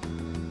problem.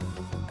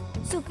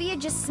 Sophia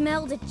just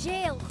smelled a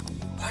jail.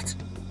 What?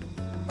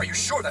 Are you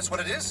sure that's what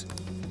it is?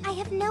 I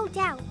have no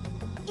doubt.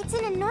 It's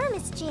an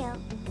enormous jail,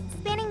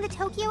 spanning the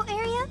Tokyo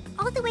area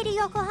all the way to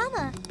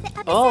Yokohama. The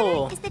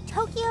epicenter is the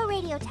Tokyo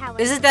radio tower.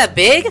 Is it that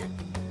big?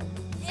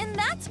 And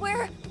that's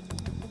where...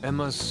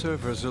 Emma's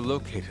servers are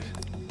located.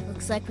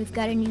 Looks like we've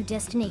got a new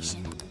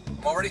destination.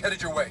 I'm already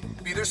headed your way.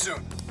 Be there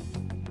soon.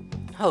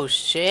 Oh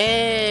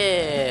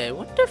shit!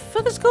 What the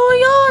fuck is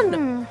going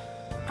on?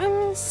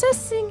 I'm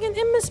sensing an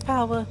Emma's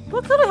power.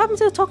 What could have happened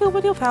to the Tokyo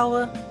radio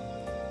power?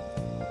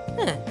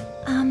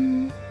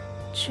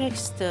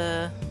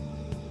 Trickster.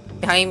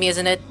 Behind me,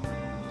 isn't it?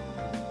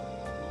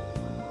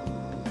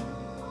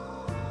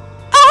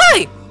 Oh,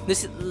 hi!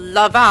 This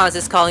Lavance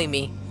is calling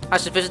me. I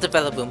should visit the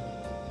Velaboom.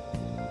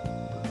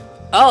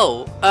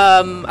 Oh,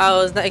 I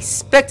was not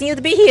expecting you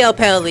to be here,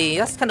 apparently.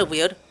 That's kind of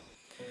weird.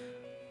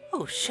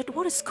 Oh shit,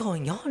 what is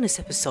going on in this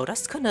episode?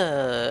 That's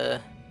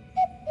kinda...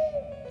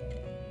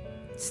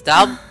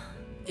 Stop!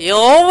 You're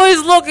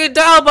always looking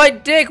down my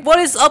dick! What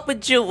is up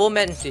with you,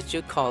 woman? Did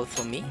you call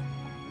for me?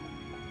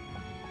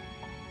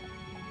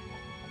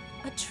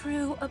 A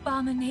true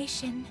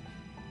abomination.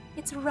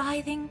 Its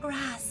writhing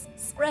grasp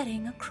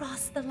spreading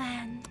across the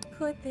land.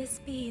 Could this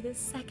be the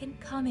second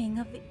coming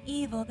of the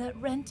evil that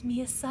rent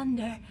me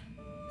asunder?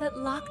 That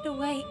locked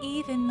away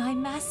even my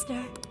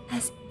master?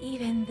 Has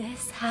even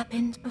this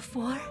happened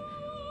before?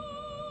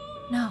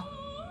 No.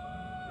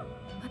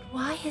 But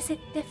why is it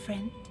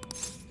different?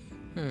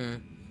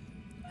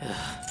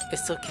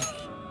 It's okay.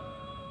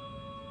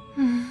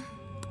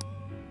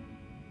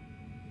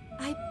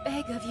 I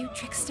beg of you,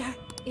 Trickster.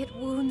 It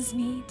wounds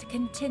me to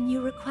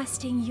continue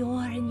requesting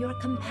your and your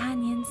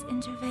companion's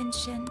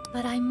intervention,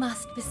 but I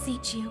must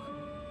beseech you.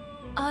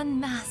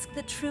 Unmask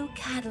the true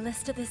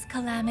catalyst of this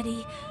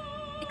calamity.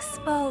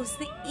 Expose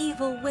the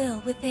evil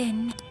will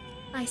within.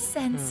 I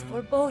sense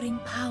foreboding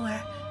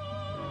power.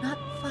 Not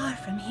far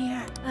from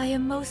here. I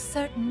am most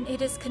certain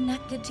it is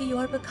connected to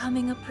your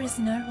becoming a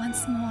prisoner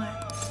once more.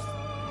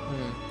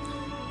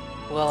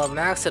 Well,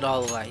 max it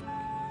all right.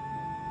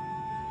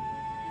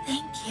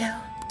 Thank you.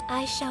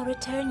 I shall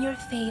return your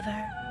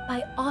favor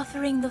by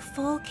offering the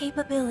full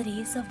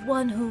capabilities of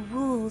one who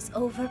rules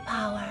over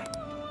power.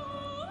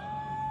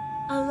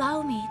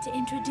 Allow me to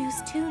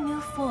introduce two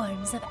new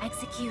forms of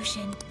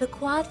execution. The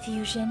Quad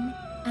Fusion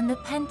and the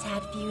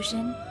Pentad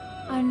Fusion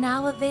are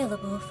now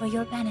available for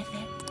your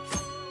benefit.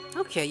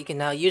 Okay, you can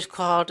now use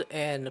Quad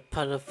and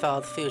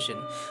Pentad Fusion.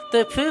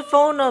 The approved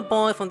phone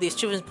born from these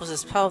children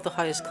possess power of the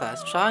highest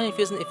class. Try and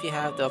fuse it if you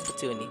have the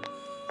opportunity.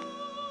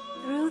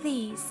 Through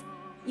these,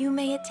 you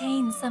may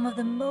attain some of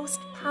the most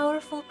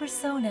powerful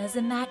personas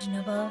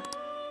imaginable.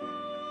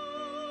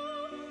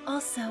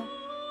 Also,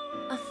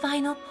 a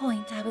final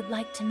point I would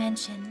like to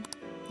mention.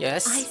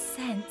 Yes? I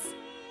sense,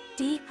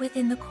 deep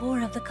within the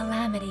core of the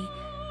calamity,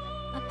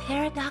 a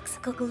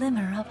paradoxical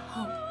glimmer of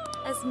hope.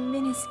 As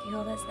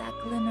minuscule as that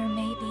glimmer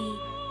may be,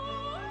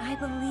 I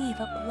believe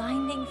a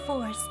blinding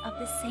force of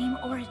the same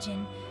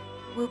origin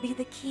will be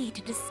the key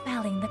to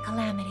dispelling the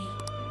calamity.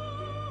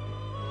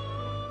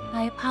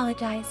 I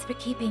apologize for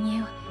keeping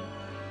you.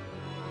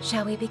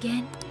 Shall we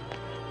begin?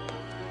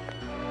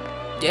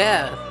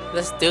 Yeah,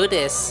 let's do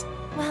this.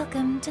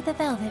 Welcome to the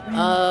Velvet Room.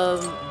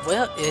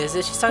 Where is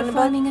it she's talking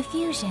about? Performing a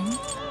fusion.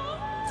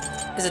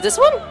 Is it this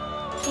one?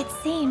 It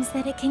seems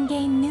that it can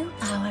gain new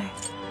power.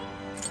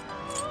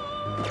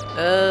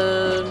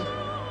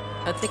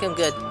 I think I'm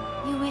good.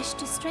 You wish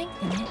to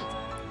strengthen it?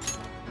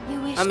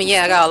 You wish I mean, to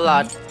yeah, I got a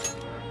lot.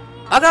 strengthen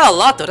I got a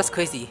lot though, that's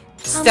crazy. it?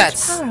 How much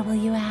Stats. power will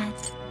you add?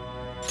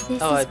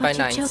 This Oh, is by what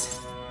you 9s. chose.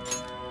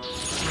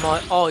 My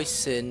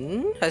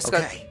Ryzen has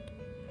got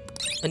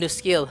a new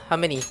skill. How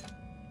many?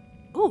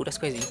 Ooh, that's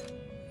crazy.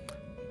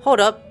 Hold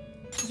up.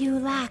 You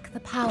lack the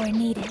power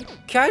needed.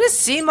 Can I just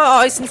see my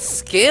Ryzen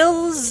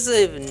skills?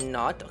 If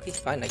not, okay,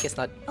 fine. I guess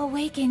not.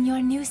 Awaken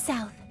your new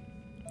self.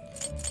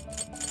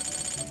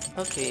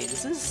 Okay,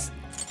 this is.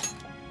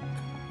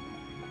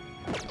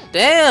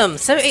 Damn,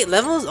 7, 8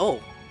 levels. Oh,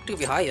 it could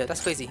be higher.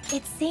 That's crazy.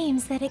 It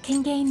seems that it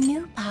can gain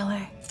new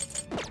power.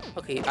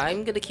 Okay,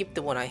 I'm gonna keep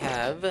the one I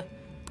have.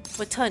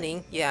 We're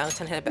turning. Yeah, I'm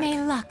turning it back.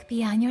 May luck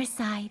be on your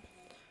side.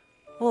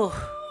 Oh,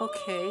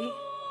 okay.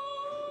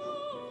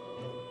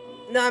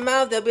 Now I'm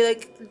out there, be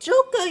like,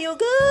 Joker, you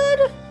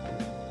good?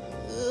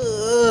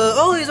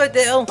 Oh, he's right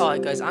there.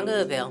 Alright, guys, I'm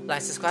gonna bail.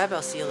 Like, subscribe.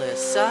 I'll see you later.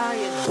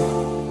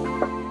 Sayonara.